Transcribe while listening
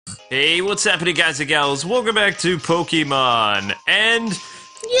Hey, what's happening, guys and gals? Welcome back to Pokemon. And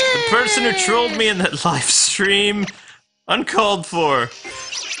the person who trolled me in that live stream, uncalled for.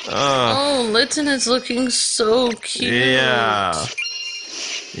 Oh, Litten is looking so cute. Yeah.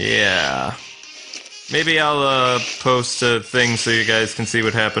 Maybe I'll post a thing so you guys can see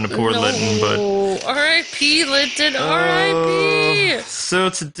what happened to poor Litten, but... R.I.P. Litten, R.I.P. So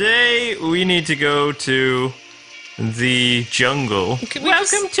today, we need to go to the jungle.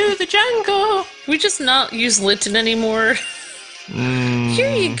 Welcome to the jungle. Can we just not use Litten anymore?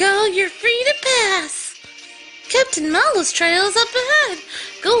 Here you go, you're free to pass. Captain Mallow's trail is up ahead.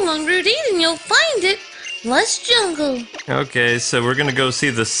 Go along Route 8 and you'll find it. Less jungle. Okay, so we're gonna go see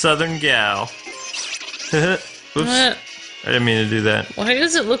the Southern Gal. Oops. I didn't mean to do that. Why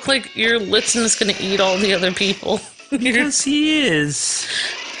does it look like your Litten is gonna eat all the other people? Because he is.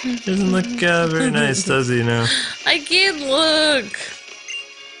 Doesn't look very nice, does he, now? I can't look.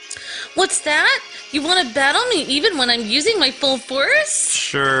 What's that? You want to battle me even when I'm using my full force?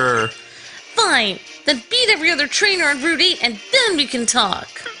 Sure. Fine. Then beat every other trainer on Route 8 and then we can talk.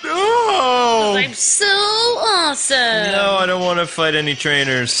 No! I'm so awesome. No, I don't want to fight any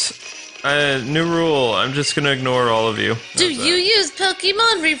trainers. New rule. I'm just going to ignore all of you. Do you use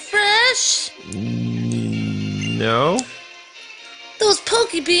Pokemon Refresh? No. Those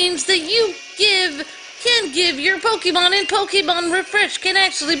Pokebeams that you can give your Pokemon in Pokemon Refresh can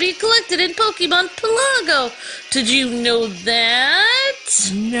actually be collected in Pokemon Pelago. Did you know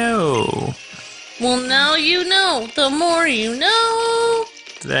that? No. Well, now you know. The more you know.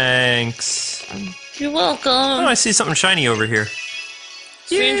 Thanks. You're welcome. Oh, I see something shiny over here.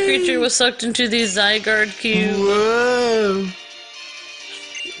 Strange creature was sucked into the Zygarde cube. Whoa.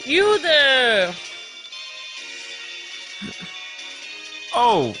 You there.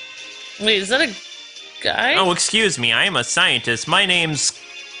 Oh. Wait, is that a guy? Oh, excuse me. I am a scientist. My name's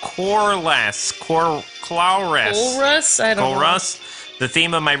Clueless. Colress? I don't know. The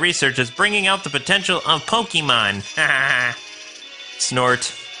theme of my research is bringing out the potential of Pokemon. Snort.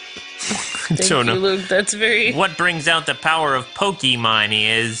 Thank you, Luke. That's very... What brings out the power of Pokemon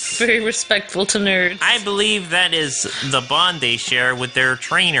is... very respectful to nerds. I believe that is the bond they share with their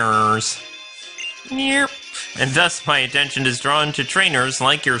trainers. Yep. And thus my attention is drawn to trainers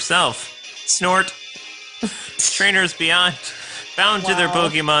like yourself. Snort. Trainers bound to their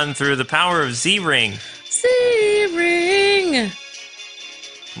Pokemon through the power of Z-Ring. Z-Ring!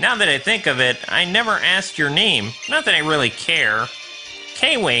 Now that I think of it, I never asked your name. Not that I really care.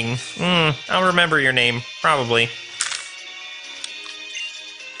 Kwing. I'll remember your name, probably.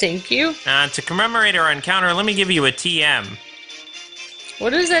 Thank you. To commemorate our encounter, let me give you a TM.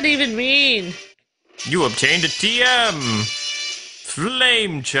 What does that even mean? You obtained a TM!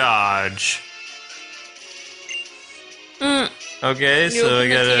 Flame Charge! Okay, so I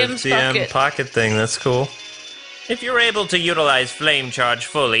got a TM pocket thing, that's cool. If you're able to utilize Flame Charge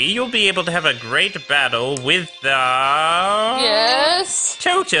fully, you'll be able to have a great battle with the... Yes?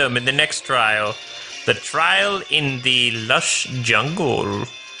 Totem in the next trial. The trial in the lush jungle.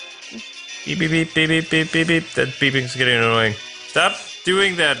 Beep, beep, beep, beep, beep, beep, beep, beep. That beeping's getting annoying. Stop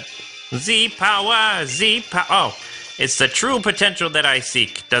doing that. Z-Power, Z-Power. Oh, it's the true potential that I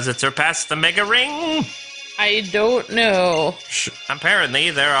seek. Does it surpass the Mega Ring? I don't know.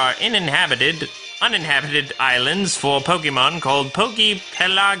 Apparently, there are uninhabited islands for Pokemon called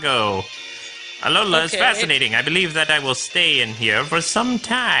Pelago. Alola is fascinating. I believe that I will stay in here for some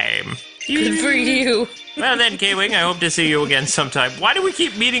time. Good for you. Well then, Kwing, I hope to see you again sometime. Why do we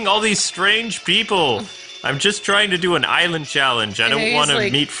keep meeting all these strange people? I'm just trying to do an island challenge. I don't want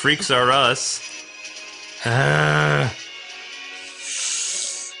to meet Freaks R Us.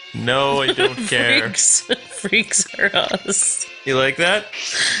 No, I don't care. Freaks R Us. You like that?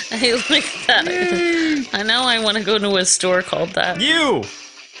 I like that. Yay. I know I want to go to a store called that. You!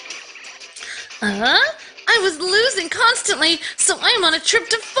 I was losing constantly, so I'm on a trip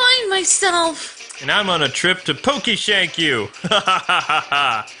to find myself. And I'm on a trip to Pokeshank you.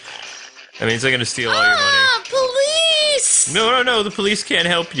 That means I'm gonna steal all your money. Police! No, the police can't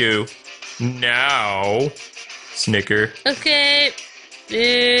help you. Now. Snicker. Okay.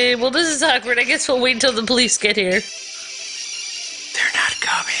 Well, this is awkward. I guess we'll wait until the police get here. They're not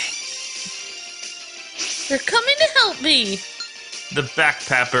coming. They're coming to help me. The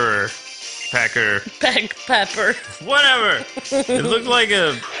Backpacker. Backpapper. Whatever. It looked like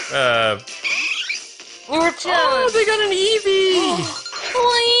a, Oh, they got an Eevee!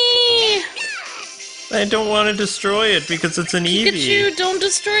 I don't want to destroy it because it's an Eevee. Pikachu, don't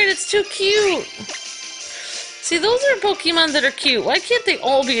destroy it. It's too cute. See, those are Pokemon that are cute. Why can't they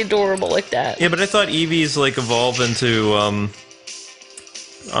all be adorable like that? Yeah, but I thought Eevees, like, evolve into,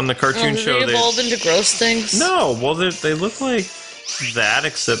 on the cartoon do show. they evolve into gross things? No, well, they look like that,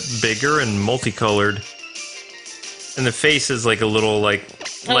 except bigger and multicolored. And the face is like a little, like,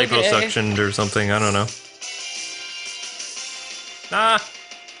 liposuctioned or something. I don't know. Ah,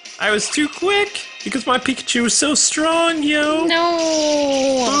 I was too quick because my Pikachu was so strong, yo.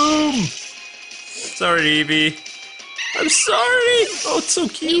 No. Boom. Sorry, Eevee. I'm sorry. Oh, it's so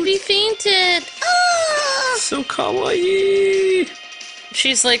cute. Eevee fainted. Ah! So kawaii.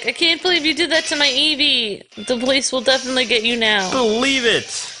 She's like, I can't believe you did that to my Eevee. The police will definitely get you now. Believe it.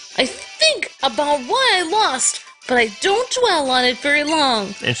 I think about why I lost, but I don't dwell on it very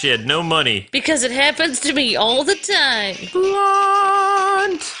long. And she had no money. Because it happens to me all the time.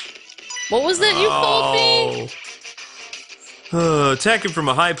 Blonde. What was that you called me? Attacking from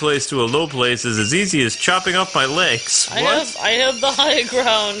a high place to a low place is as easy as chopping off my legs. I have the high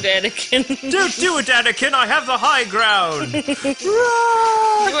ground, Anakin. Don't do it, Anakin! I have the high ground!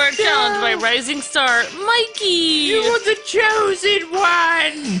 You are challenged by Rising Star Mikey! You are the chosen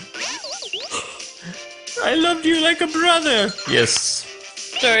one! I loved you like a brother! Yes.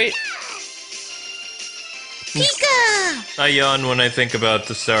 Sorry. Pika! I yawn when I think about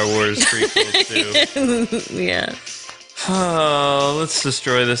the Star Wars prequels, too. Yeah. Oh, let's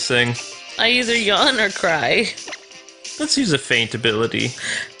destroy this thing. I either yawn or cry. Let's use a feint ability.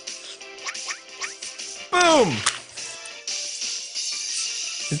 Boom!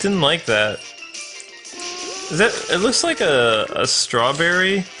 It didn't like that. Is that? It looks like a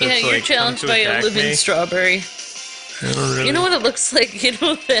strawberry. Yeah, that's, you're like, challenged come to by a attack living me. strawberry. I don't really... You know what it looks like? You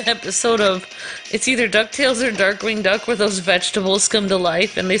know that episode of it's either DuckTales or Darkwing Duck where those vegetables come to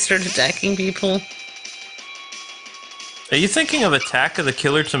life and they start attacking people? Are you thinking of Attack of the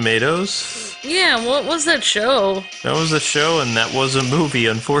Killer Tomatoes? Yeah, what was that show? That was a show, and that was a movie,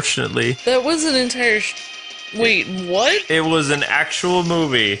 unfortunately. That was an entire Wait, what? It was an actual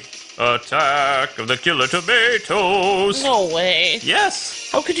movie. Attack of the Killer Tomatoes! No way. Yes!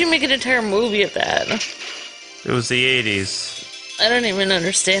 How could you make an entire movie of that? It was the 80s. I don't even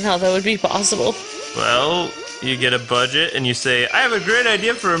understand how that would be possible. Well, you get a budget, and you say, I have a great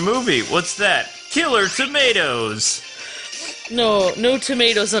idea for a movie. What's that? Killer Tomatoes! No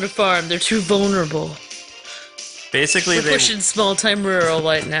tomatoes on a farm. They're too vulnerable. Basically, We're pushing small-time rural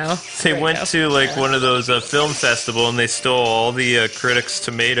right now. they went to like one of those film festival and they stole all the critics'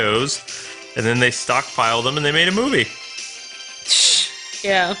 tomatoes, and then they stockpiled them and they made a movie.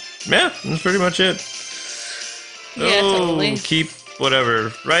 Yeah. Yeah, that's pretty much it. Yeah, totally. Keep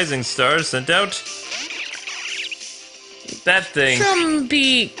whatever. Rising Stars sent out that thing.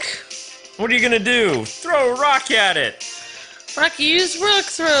 Drumbeak. What are you gonna do? Throw a rock at it. Rocky used rock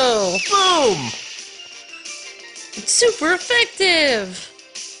throw. Boom. It's super effective.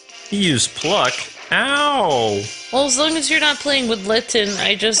 He used pluck. Ow. Well, as long as you're not playing with Litten,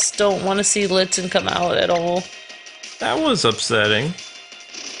 I just don't want to see Litten come out at all. That was upsetting.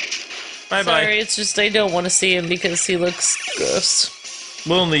 Bye bye. Sorry, it's just I don't want to see him because he looks gross.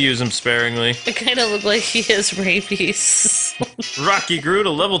 We'll only use him sparingly. It kind of look like he has rabies. Rocky grew to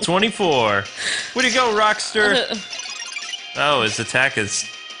level 24. Way to go, Rockster. Oh, his attack is...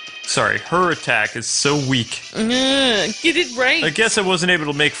 Sorry, her attack is so weak. Get it right. I guess I wasn't able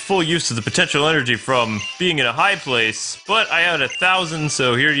to make full use of the potential energy from being in a high place, but I had 1,000,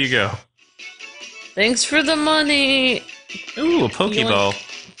 so here you go. Thanks for the money. Ooh, a Pokeball.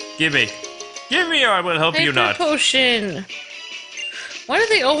 Give me. Give me or I will help you not. Hyper potion. Why do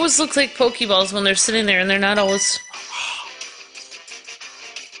they always look like Pokeballs when they're sitting there and they're not always...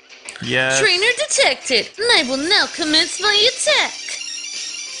 Yes. Trainer detected, and I will now commence my attack.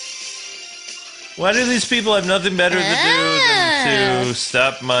 Why do these people have nothing better to do than to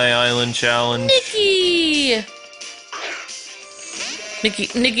stop my island challenge?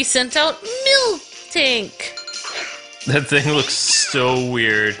 Nikki sent out Milk Tank. That thing looks so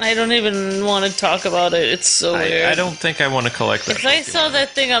weird. I don't even want to talk about it. It's so weird. I don't think I want to collect that. If I saw that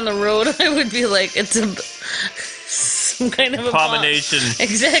thing on the road, I would be like, it's some kind of abomination.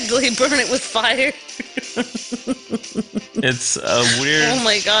 Exactly, burn it with fire. It's a weird. Oh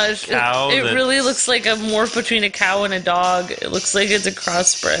my gosh! Cow it really looks like a morph between a cow and a dog. It looks like it's a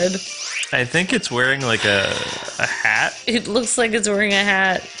crossbred. I think it's wearing like a hat. It looks like it's wearing a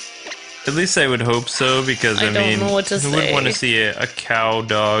hat. At least I would hope so, because I mean, don't know what to who say. would want to see a cow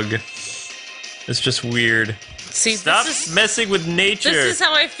dog? It's just weird. See, Stop messing with nature. This is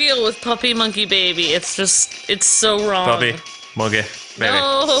how I feel with Puppy Monkey Baby. It's just, it's so wrong. Puppy, monkey, baby.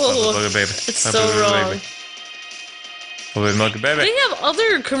 No, Puppy, baby. it's so wrong. Puppy, monkey, baby. They have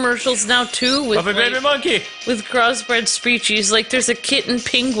other commercials now too with Puppy, baby, monkey. with crossbred species. Like there's a kitten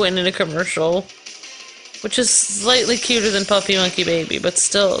penguin in a commercial. Which is slightly cuter than Puppy Monkey Baby, but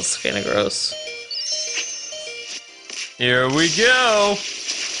still, it's kind of gross. Here we go.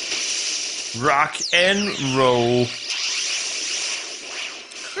 Rock and roll.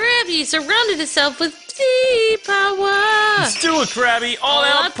 Krabby surrounded itself with sea power. Let's do it, Krabby. All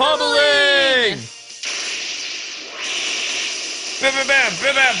out pummeling. Bam, bam, bam,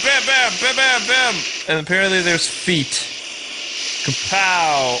 bam, bam, bam, bam, bam, bam. And apparently there's feet.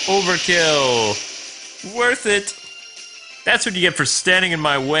 Kapow. Overkill. Worth it. That's what you get for standing in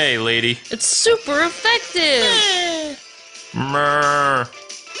my way, lady. It's super effective. Mrr.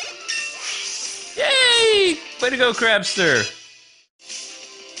 Yay! Way to go, Crabster.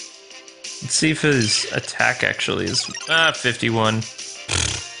 Let's see if his attack actually is 51.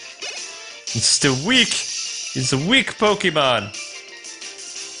 It's still weak. He's a weak Pokemon.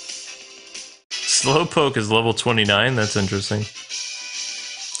 Slowpoke is level 29. That's interesting.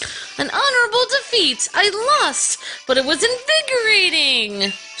 An honorable defeat. I lost, but it was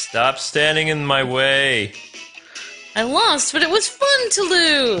invigorating. Stop standing in my way. I lost, but it was fun to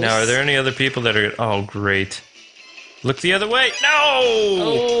lose. Now, are there any other people that are... Oh, great. Look the other way. No!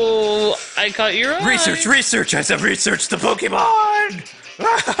 Oh, I caught your eye. Research! I said research the Pokemon!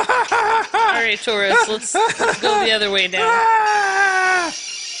 Alright, Taurus, let's go the other way now.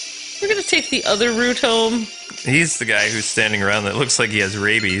 We're gonna take the other route home. He's the guy who's standing around that looks like he has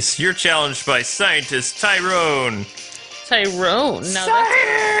rabies. You're challenged by scientist Tyrone. Tyrone? Now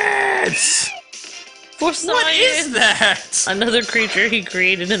Science! For science! What is that? Another creature he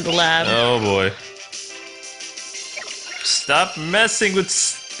created in the lab. Oh boy. Stop messing with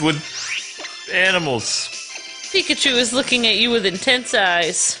animals. Pikachu is looking at you with intense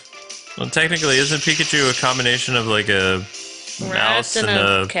eyes. Well, technically, isn't Pikachu a combination of like a mouse and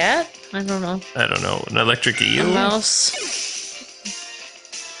a cat? I don't know. An electric eel? A mouse.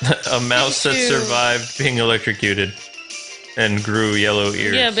 A mouse that survived being electrocuted and grew yellow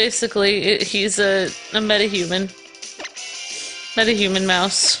ears. Yeah, basically, he's a metahuman. Metahuman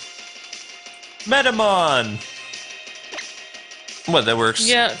mouse. Metamon! What, that works?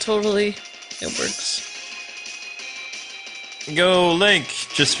 Yeah, totally. It works. Go Link,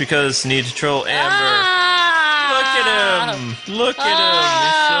 just because need to troll Amber. Look at him! Look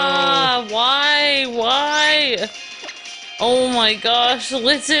at him! Why? Oh my gosh,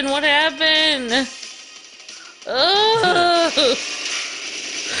 listen, what happened? Oh!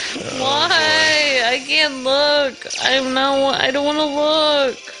 Why? Boy. I can't look. I don't want to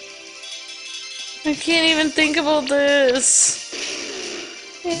look. I can't even think about this.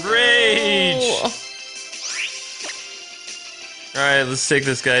 Rage! Oh. Alright, let's take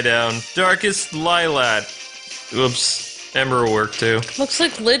this guy down. Darkest Lilat. Oops. Ember will work too. Looks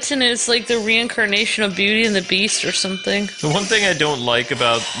like Litten is like the reincarnation of Beauty and the Beast or something. The one thing I don't like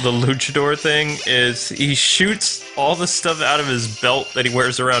about the luchador thing is he shoots all the stuff out of his belt that he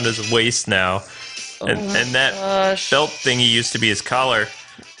wears around his waist now. And that belt thing he used to be his collar.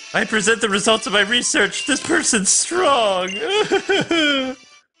 I present the results of my research. This person's strong. You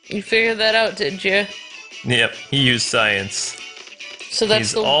figured that out, did you? Yep, he used science. So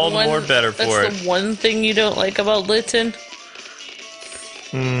that's He's all the more better for it. That's the one thing you don't like about Litten?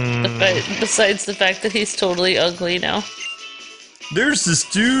 Besides the fact that he's totally ugly now. There's this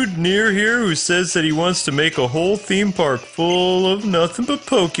dude near here who says that he wants to make a whole theme park full of nothing but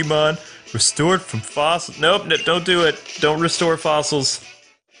Pokemon restored from fossils. Nope, don't do it. Don't restore fossils.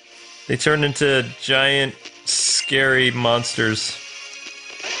 They turn into giant, scary monsters.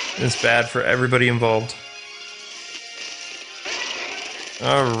 It's bad for everybody involved.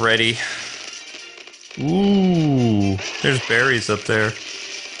 Alrighty. Ooh, there's berries up there.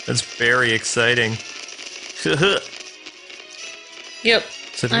 That's very exciting. Yep,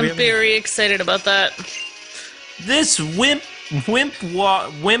 So I'm very excited about that. This wimp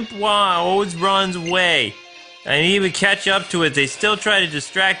always runs away. I need to catch up to it. They still try to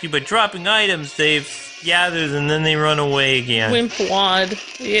distract you by dropping items they've gathered, and then they run away again.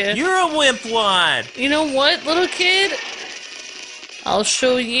 Wimpwad, yeah. You're a wimpwad. You know what, little kid? I'll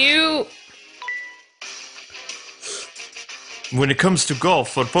show you. When it comes to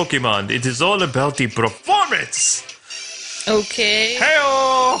golf for Pokemon, it is all about the performance. Okay.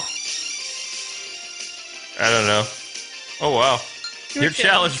 Hey-oh! I don't know. Oh, wow. You're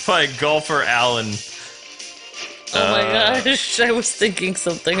challenged by golfer Alan. Oh my gosh, I was thinking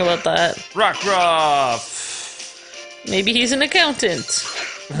something about that. Rockruff! Maybe he's an accountant.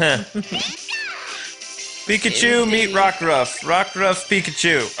 Pikachu, meet Rockruff. Rockruff,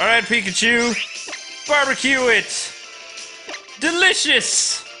 Pikachu. Alright, Pikachu. Barbecue it!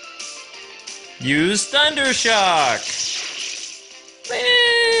 Delicious! Use Thundershock!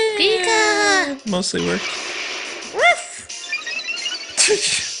 Pika! Mostly worked. Woof!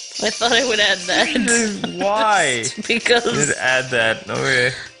 I thought I would add that. Why? Because... You did add that.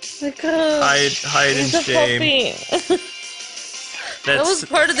 Okay. Because... Hide in He's a shame. puppy. That was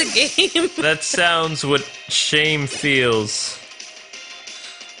part of the game. That sounds what shame feels.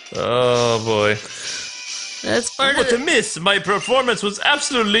 Oh boy. That's part What of a miss! My performance was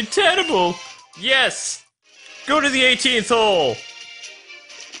absolutely terrible! Yes! Go to the 18th hole!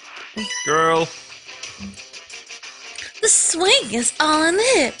 Girl. The swing is all in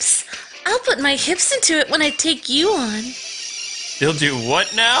the hips. I'll put my hips into it when I take you on. You'll do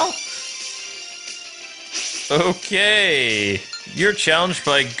what now? Okay. You're challenged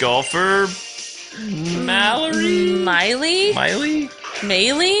by golfer... Mallory? Miley? Miley?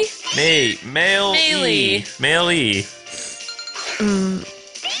 Melee? Male Melee. Male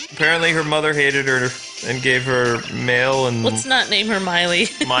Apparently her mother hated her and gave her male and... Let's not name her Miley.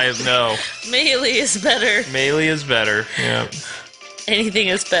 No. Melee is better. Melee is better, yeah. Anything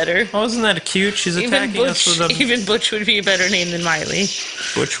is better. Oh, isn't that cute? She's attacking us with a... Even Butch would be a better name than Miley.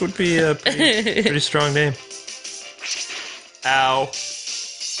 Butch would be a pretty strong name. Ow.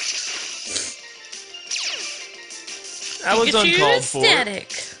 That was uncalled for.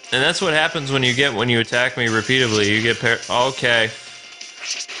 Static. And that's what happens when you attack me repeatedly. You get okay.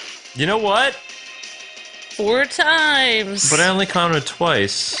 You know what? 4 times. But I only counted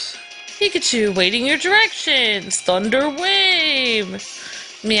twice. Pikachu, waiting your directions. Thunder Wave.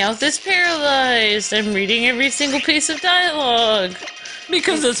 Meowth is paralyzed. I'm reading every single piece of dialogue.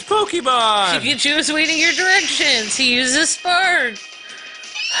 Because it's Pokemon! Pikachu is waiting your directions. He uses Spark.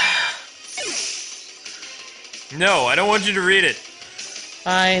 No, I don't want you to read it.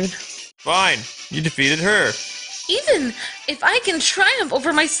 Fine. Fine. You defeated her. Even if I can triumph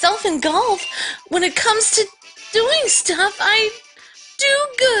over myself in golf, when it comes to doing stuff, I do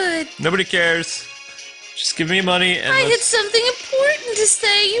good. Nobody cares. Just give me money and I had something important to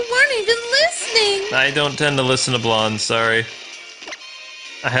say. You weren't even listening. I don't tend to listen to blondes, sorry.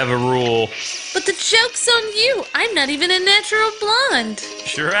 I have a rule. But the joke's on you. I'm not even a natural blonde.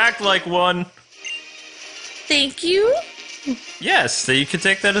 Sure act like one. Thank you. Yes, so you can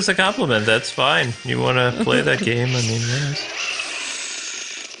take that as a compliment. That's fine. You want to play that game? I mean, yes.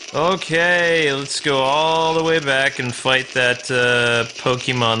 Okay, let's go all the way back and fight that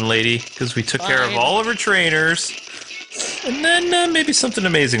Pokemon lady, because we took care of all of her trainers. And then maybe something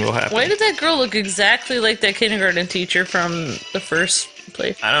amazing will happen. Why did that girl look exactly like that kindergarten teacher from the first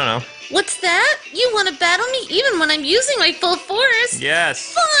place? I don't know. What's that? You want to battle me even when I'm using my full force?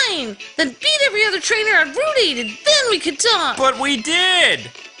 Yes. Fine! Then beat every other trainer on Route 8 and then we could talk! But we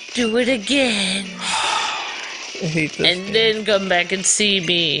did! Do it again. I hate this And then come back and see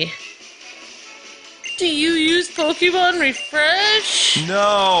me. Do you use Pokemon Refresh?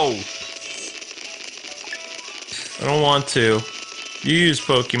 No! I don't want to. You use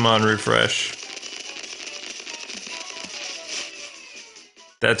Pokemon Refresh.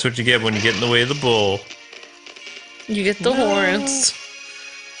 That's what you get when you get in the way of the bull. You get the horns.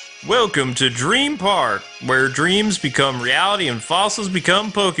 Welcome to Dream Park, where dreams become reality and fossils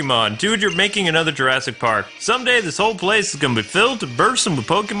become Pokemon. Dude, you're making another Jurassic Park. Someday this whole place is going to be filled to bursting with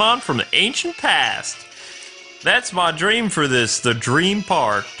Pokemon from the ancient past. That's my dream for this, the Dream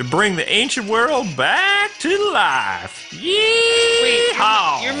Park, to bring the ancient world back to life. Yeah!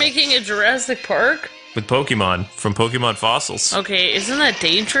 Wait, you're making a Jurassic Park? With Pokemon, from Pokemon fossils. Okay, isn't that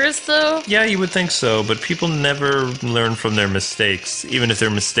dangerous, though? Yeah, you would think so, but people never learn from their mistakes, even if their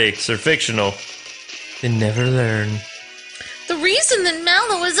mistakes are fictional. They never learn. The reason that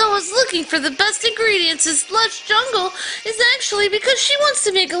Mallow is always looking for the best ingredients in Slush Jungle is actually because she wants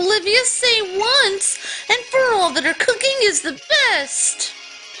to make Olivia say once and for all that her cooking is the best.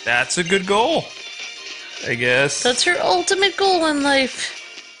 That's a good goal, I guess. That's her ultimate goal in life.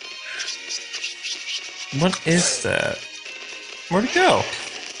 What is that? Where'd it go?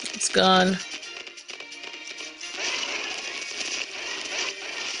 It's gone.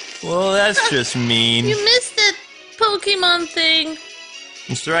 Well, that's just mean. You missed that Pokemon thing.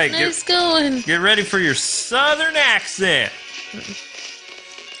 That's right. Nice going. Get ready for your southern accent.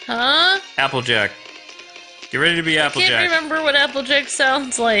 Huh? Applejack. Get ready to be Applejack. I can't remember what Applejack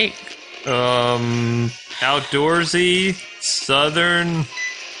sounds like. Outdoorsy, southern...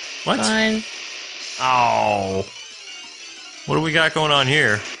 What? Fine. Oh. What do we got going on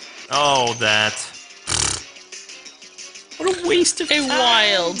here? Oh, that. What a waste of time. A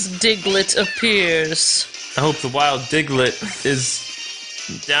wild Diglett appears. I hope the wild Diglett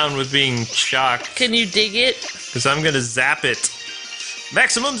is down with being shocked. Can you dig it? Because I'm going to zap it.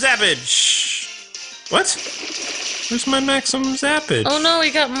 Maximum zappage! What? Where's my maximum zappage? Oh no, he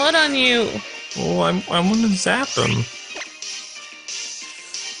got mud on you. Oh, I want to zap him.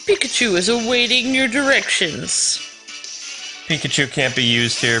 Pikachu is awaiting your directions. Pikachu can't be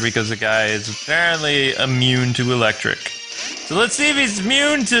used here because the guy is apparently immune to electric. So let's see if he's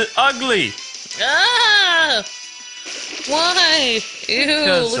immune to ugly. Ah! Why? Ew,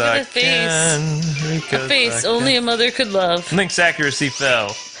 Because look at I that face. can. A Because face I only can. a mother could love. Link's accuracy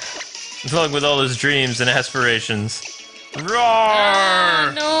fell, along with all his dreams and aspirations.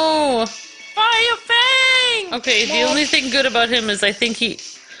 Roar! No. Fire Fang! Okay, the only thing good about him is I think he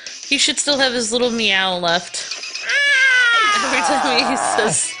should still have his little meow left.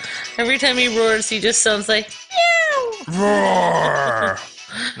 Every time he roars, he just sounds like meow. Roar!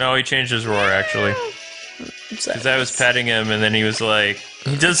 No, he changed his roar actually. Because I was petting him, and then he was like,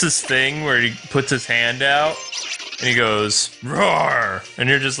 he does this thing where he puts his hand out, and he goes, roar! And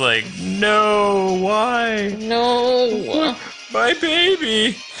you're just like, no, why? No. My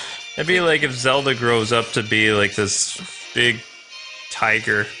baby! It'd be like if Zelda grows up to be like this big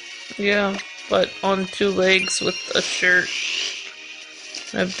tiger. Yeah, but on 2 legs with a shirt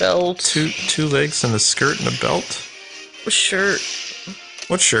and a belt. Two legs and a skirt and a belt? A shirt.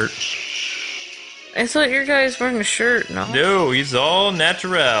 What shirt? I thought your guy was wearing a shirt, no? No, he's all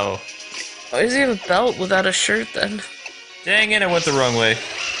natural. Why does he have a belt without a shirt then? Dang it, I went the wrong way.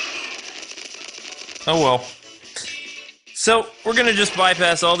 Oh well. So, we're gonna just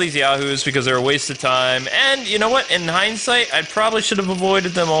bypass all these yahoos because they're a waste of time. And, you know what? In hindsight, I probably should have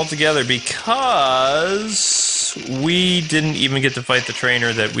avoided them altogether because we didn't even get to fight the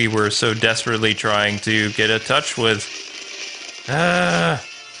trainer that we were so desperately trying to get in touch with.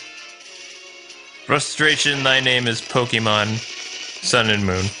 Frustration, thy name is Pokemon Sun and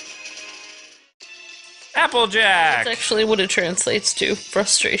Moon. Applejack! That's actually what it translates to.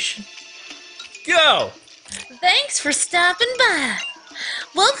 Frustration. Go! Thanks for stopping by.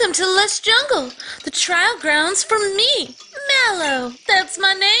 Welcome to Lush Jungle, the trial grounds for me, Mallow. That's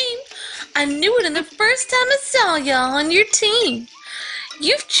my name. I knew it in the first time I saw y'all on your team.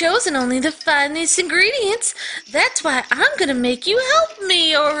 You've chosen only the finest ingredients. That's why I'm gonna make you help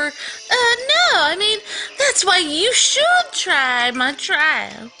me, or, that's why you should try my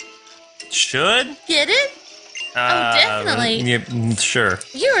trial. Should? Get it? Definitely. Yeah, sure.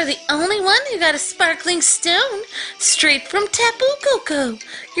 You are the only one who got a sparkling stone straight from Tapu Koko.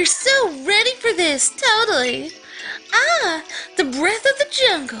 You're so ready for this, totally. Ah, the breath of the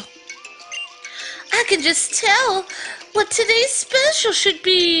jungle. I can just tell what today's special should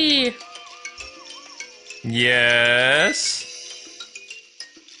be. Yes?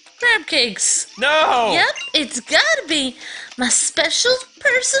 Crab cakes. No! Yep, it's gotta be my special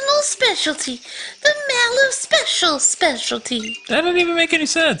personal specialty. The Mallow special specialty. That doesn't even make any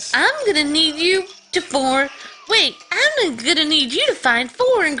sense. I'm gonna need you to I'm gonna need you to find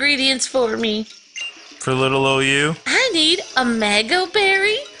 4 ingredients for me. For little old you? I need a mango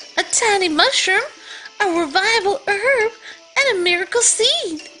berry, a tiny mushroom, a revival herb, and a miracle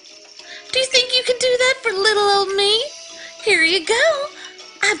seed. Do you think you can do that for little old me? Here you go.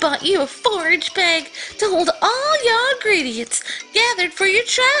 I bought you a forage bag to hold all your ingredients gathered for your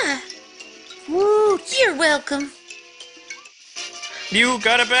try. Woo, you're welcome. You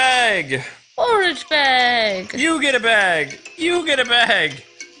got a bag! Forage bag. You get a bag! You get a bag!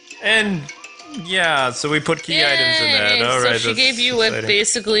 And, yeah, so we put key items in that. Yay! Alright, So she gave you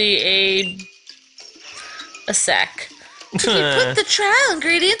basically a sack. If you put the trial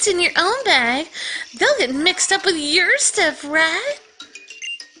ingredients in your own bag, they'll get mixed up with your stuff, right?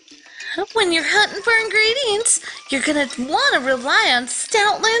 When you're hunting for ingredients, you're gonna want to rely on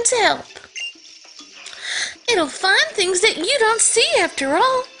Stoutland's help. It'll find things that you don't see after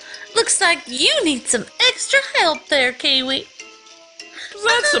all. Looks like you need some extra help there, Kiwi.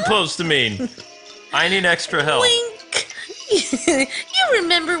 What's that supposed to mean? I need extra help. Wink. You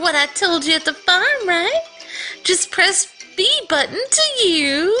remember what I told you at the farm, right? Just press B button to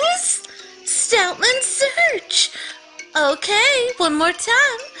use Stoutland Search. Okay, one more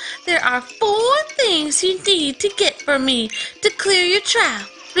time. There are 4 things you need to get from me to clear your trial.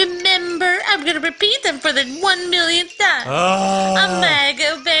 Remember, I'm going to repeat them for the 1 millionth time. A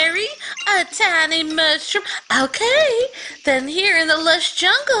mango berry, a tiny mushroom. Okay, then here in the lush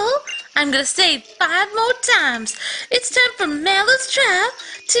jungle, I'm going to say it 5 more times. It's time for Mallow's trial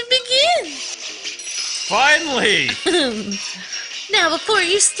to begin. Finally! Now, before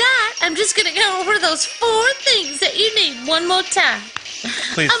you start, I'm just going to go over those 4 things that you need one more time.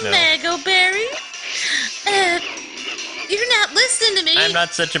 Please A no. mango berry. You're not listening to me. I'm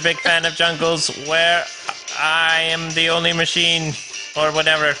not such a big fan of jungles where I am the only machine or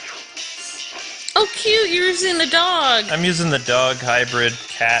whatever. Oh, cute! You're using the dog. I'm using the dog hybrid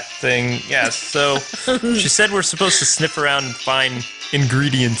cat thing. Yeah, so she said we're supposed to sniff around and find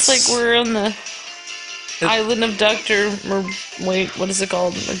ingredients. It's like we're on the island of Dr. Wait, what is it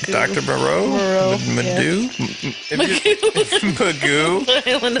called? Magoo. Dr. Moreau? Magoo? Magoo? The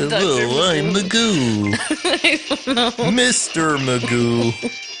island of Dr. Hello, I'm Magoo. I don't know. Mr. Magoo.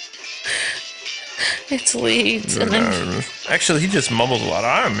 It's late. And then Actually, he just mumbled a lot.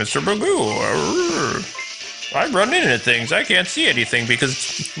 I'm Mr. Magoo. I run into things. I can't see anything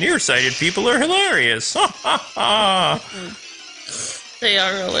because nearsighted people are hilarious. Ha ha ha. they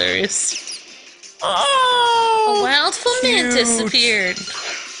are hilarious. Oh, A wild mantis cute. appeared.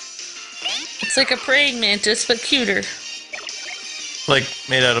 It's like a praying mantis, but cuter. Like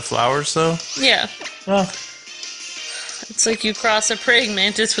made out of flowers, though? Yeah. Oh. It's like you cross a praying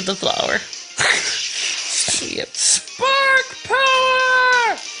mantis with a flower. Yep. Spark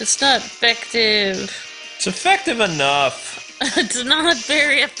power! It's not effective. It's effective enough. It's not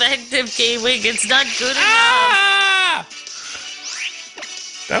very effective, Kwing. It's not good enough. Ah!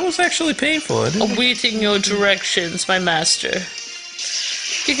 That was actually painful. Awaiting your directions, my master.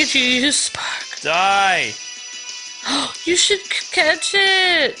 Pikachu, use Spark. Die! You should catch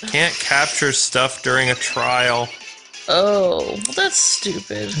it. Can't capture stuff during a trial. Oh, well, that's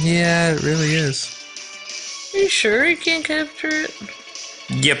stupid. Yeah, it really is. Are you sure you can't capture it?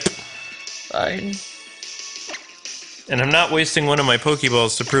 Yep. Fine. And I'm not wasting one of my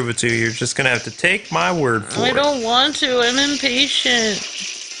Pokeballs to prove it to you. You're just gonna have to take my word for it. I don't want to. I'm impatient.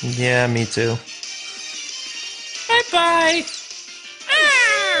 Yeah, me too. Bye-bye!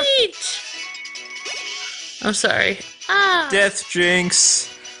 Wait. I'm sorry. Death Jinx!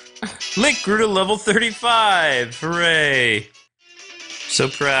 Link grew to level 35! Hooray! So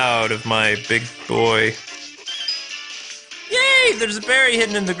proud of my big boy. Yay! There's a berry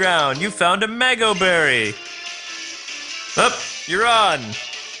hidden in the ground! You found a Mago Berry! Up, you're on!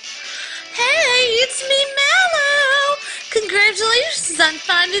 Hey, it's me, Mallow! Congratulations on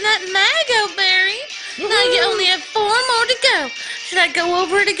finding that Mago Berry. Now you only have 4 more to go. Should I go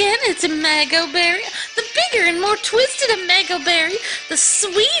over it again? It's a Mago Berry. The bigger and more twisted a Mago Berry, the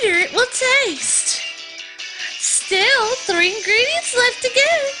sweeter it will taste. Still, 3 ingredients left to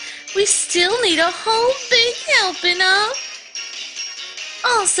go. We still need a whole big helping of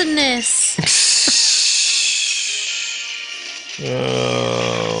awesomeness.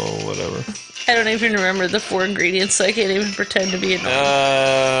 Oh, whatever. I don't even remember the 4 ingredients, so I can't even pretend to be annoying.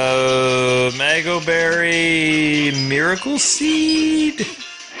 Mago Berry, Miracle Seed.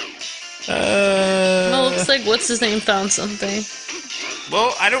 Well, looks like what's his name found something.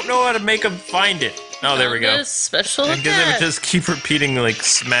 Well, I don't know how to make him find it. Oh, there we go. This special I guess I would attack. just keep repeating, like,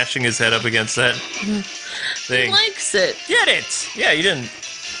 smashing his head up against that He thing. likes it. Get it! Yeah, you didn't.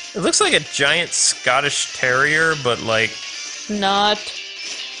 It looks like a giant Scottish Terrier, but, like, Not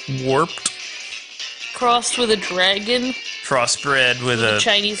warped. crossed with a dragon. Crossbred with a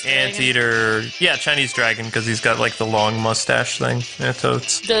Chinese dragon. anteater. Yeah, Chinese dragon, because he's got, like, the long mustache thing. Yeah,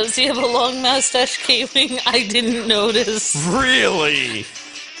 totes. Does he have a long mustache, Kwing? I didn't notice. Really?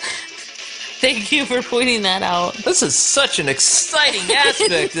 Thank you for pointing that out. This is such an exciting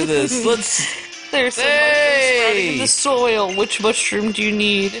aspect of this. Let's... There's some Hey! mushrooms sprouting in the soil. Which mushroom do you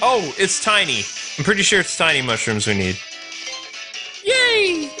need? Oh, it's tiny. I'm pretty sure it's tiny mushrooms we need.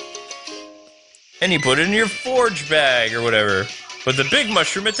 Yay! And you put it in your forge bag or whatever. But the big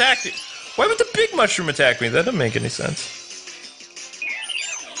mushroom attacked it. Why would the big mushroom attack me? That doesn't make any sense.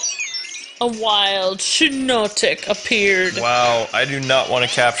 A wild Shinotic appeared. Wow, I do not want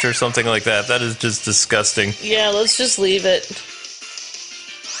to capture something like that. That is just disgusting. Yeah, let's just leave it.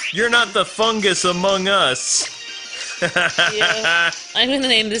 You're not the fungus among us. Yeah. I'm gonna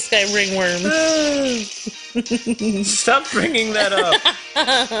name this guy Ringworm. Stop bringing that up.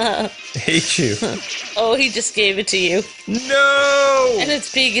 I hate you. Oh, he just gave it to you. No! And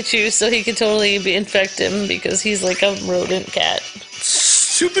it's Pikachu, so he could totally infect him because he's like a rodent cat.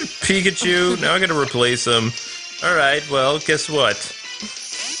 Stupid Pikachu. Now I gotta replace him. Alright, well, guess what?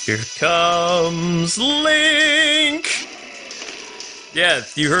 Here comes Link! Yeah,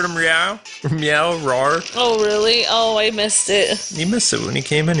 you heard him meow? Meow, roar. Oh, really? Oh, I missed it. You missed it when he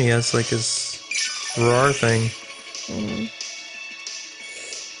came in. He has, like, his roar thing.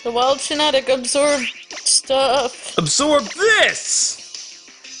 The wild Shinotic absorbed stuff. Absorb this!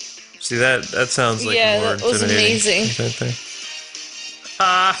 See, that sounds like Yeah, more that was intimidating. amazing.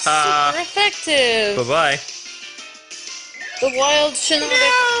 Ha ha! Super effective. Bye-bye. The wild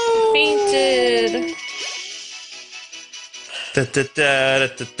Shinotic fainted. Da, da, da,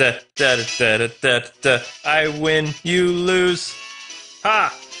 da, da, da, da, da, da, da. I win, you lose.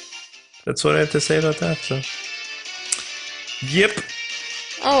 Ha! That's what I have to say about that, so. Yep.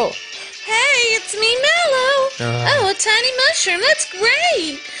 Oh. Hey, it's me, Mallow. Oh, a tiny mushroom. That's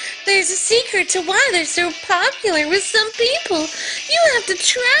great. There's a secret to why they're so popular with some people. You have to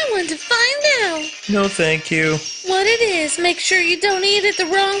try one to find out. No, thank you. What it is, make sure you don't eat it the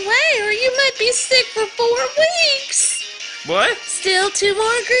wrong way or you might be sick for 4 weeks. What? Still 2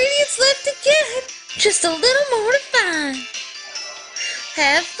 more ingredients left to get. Just a little more to find.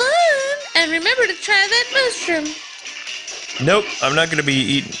 Have fun, and remember to try that mushroom. Nope, I'm not going to be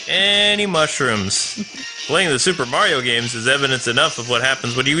eating any mushrooms. Playing the Super Mario games is evidence enough of what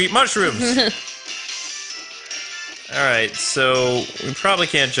happens when you eat mushrooms. Alright, so we probably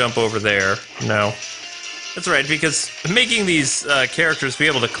can't jump over there. No. That's right, because making these characters be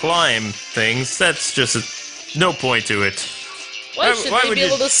able to climb things, that's just no point to it. Why should they be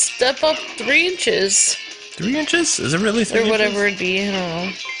able to step up 3 inches? 3 inches? Is it really 3 inches? Or whatever it'd be, I don't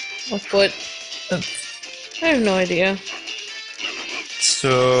know. A foot. I have no idea.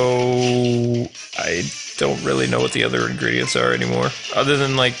 So, I don't really know what the other ingredients are anymore. Other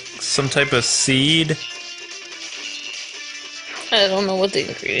than, like, some type of seed. I don't know what the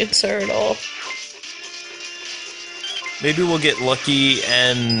ingredients are at all. Maybe we'll get lucky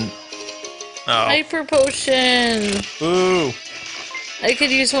and... Oh. Hyper potion! Ooh! I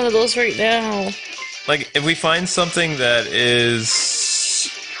could use one of those right now. Like, if we find something that is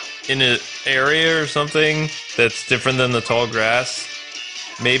in an area or something that's different than the tall grass,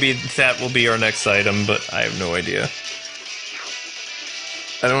 maybe that will be our next item, but I have no idea.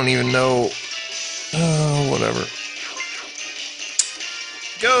 I don't even know. Oh, whatever.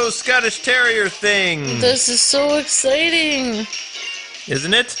 Go, Scottish Terrier thing! This is so exciting!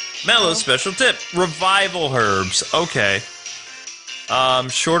 Isn't it? Mallow's special tip. Revival herbs. Okay.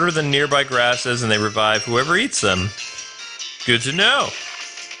 Shorter than nearby grasses, and they revive whoever eats them. Good to know.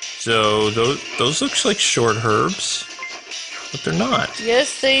 So, those look like short herbs. But they're not.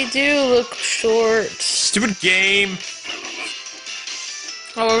 Yes, they do look short. Stupid game.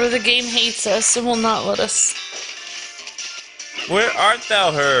 However, the game hates us and will not let us. Where art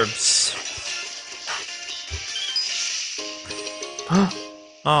thou, herbs?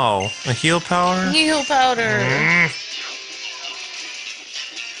 Oh, a heal power? Heal powder.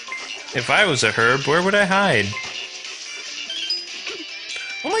 If I was a herb, where would I hide?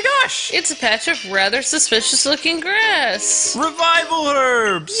 Oh my gosh! It's a patch of rather suspicious looking grass. Revival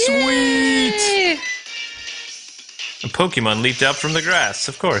herb! Yay! Sweet! A Pokemon leaped out from the grass,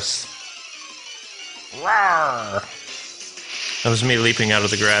 of course. Rawr! That was me leaping out of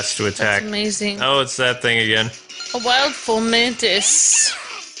the grass to attack. That's amazing. Oh, it's that thing again. A wild fomentis.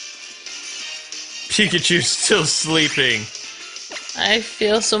 Pikachu's still sleeping. I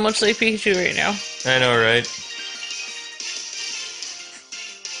feel so much like Pikachu right now. I know, right?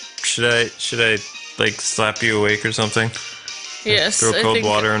 Should I, like, slap you awake or something? Yes. Throw cold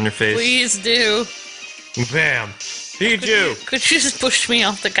water on your face? Please do. Bam! Pikachu! Could you just push me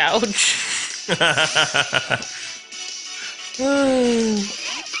off the couch?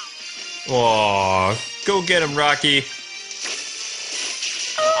 Aw, go get him, Rocky.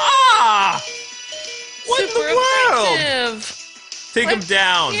 Ah! What in the world? Effective. Take him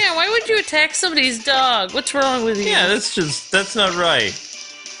down. Yeah, why would you attack somebody's dog? What's wrong with you? Yeah, that's not right.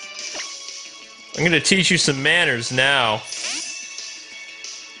 I'm gonna teach you some manners now.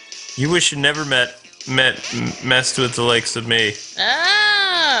 You wish you never messed with the likes of me.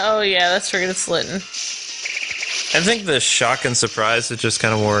 Ah! Oh yeah, that's friggin' Slitten. I think the shock and surprise is just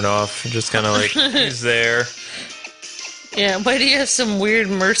kind of worn off. Just kind of like, he's there. Yeah, why do you have some weird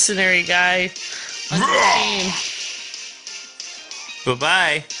mercenary guy on your team?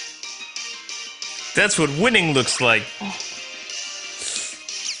 Bye-bye. That's what winning looks like.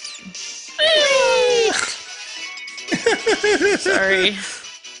 Sorry.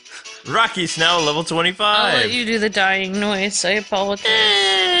 Rocky's now level 25. I'll let you do the dying noise. I apologize.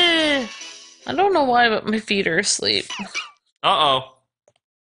 I don't know why, but my feet are asleep. Uh-oh.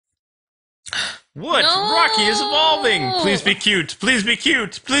 What? No! Rocky is evolving! Please be cute. Please be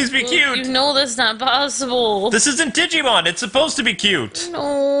cute. Please be cute. You know that's not possible. This isn't Digimon. It's supposed to be cute.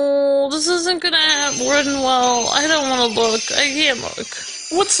 No, this isn't gonna run well. I don't want to look. I can't look.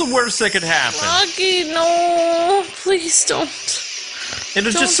 What's the worst that could happen? Rocky, no. Please don't.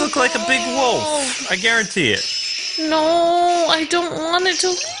 It'll just look like a big wolf. I guarantee it. No, I don't want it to.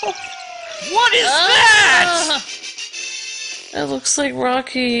 What is that? It looks like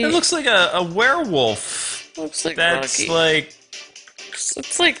Rocky. It looks like a werewolf. Looks like That's Rocky. like...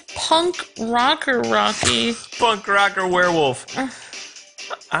 It's like punk rocker Rocky. Punk rocker werewolf.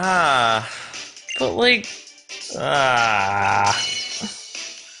 Ah. But like... Ah.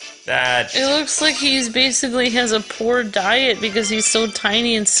 That. It looks like he's basically has a poor diet because he's so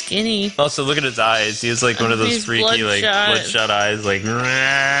tiny and skinny. Also, look at his eyes. He has like one of those He's freaky, like bloodshot eyes, like.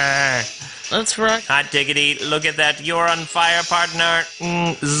 That's rock. Hot diggity! Look at that! You're on fire, partner.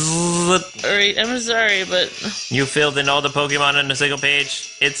 Alright, I'm sorry, but You filled in all the Pokemon on a single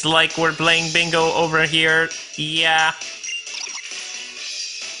page. It's like we're playing bingo over here. Yeah.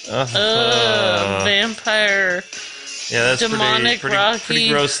 Vampire. Yeah, that's Demonic pretty Rocky.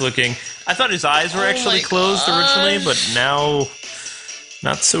 gross looking. I thought his eyes were actually my closed originally, but now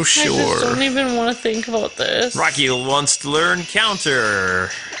not so I sure. just don't even want to think about this. Rocky wants to learn counter.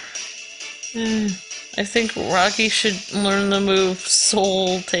 I think Rocky should learn the move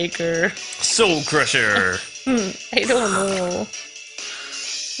Soul Taker. Soul Crusher. I don't know.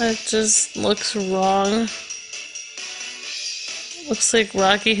 That just looks wrong. Looks like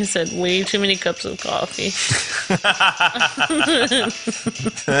Rocky has had way too many cups of coffee.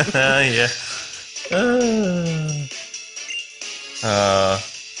 Yeah.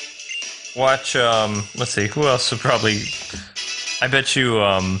 Watch, let's see, who else would probably... I bet you,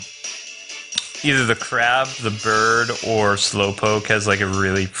 either the crab, the bird, or Slowpoke has like a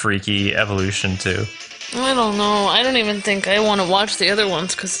really freaky evolution too. I don't know. I don't even think I want to watch the other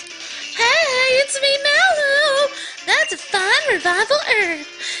ones because. Hey, it's me, Mallow. That's a fine revival herb.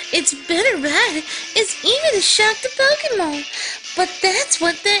 It's bitter right. It's even a shock to Pokemon. But that's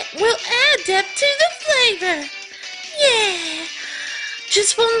what that will add depth to the flavor. Yeah.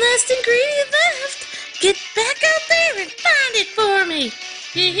 Just one last ingredient left. Get back out there and find it for me.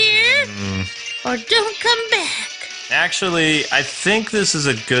 You hear? Or don't come back. Actually, I think this is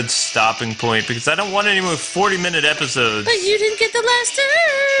a good stopping point because I don't want any more 40-minute episodes. But you didn't get the last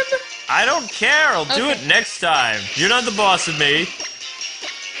herb. I don't care. I'll do it next time. You're not the boss of me.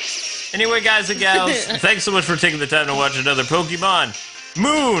 Anyway, guys and gals, thanks so much for taking the time to watch another Pokemon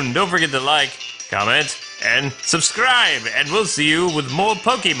Moon. Don't forget to like, comment, and subscribe. And we'll see you with more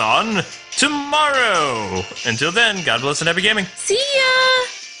Pokemon tomorrow. Until then, God bless and happy gaming. See ya.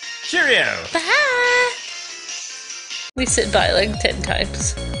 Cheerio. Bye. We said bye like 10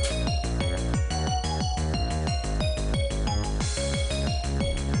 times.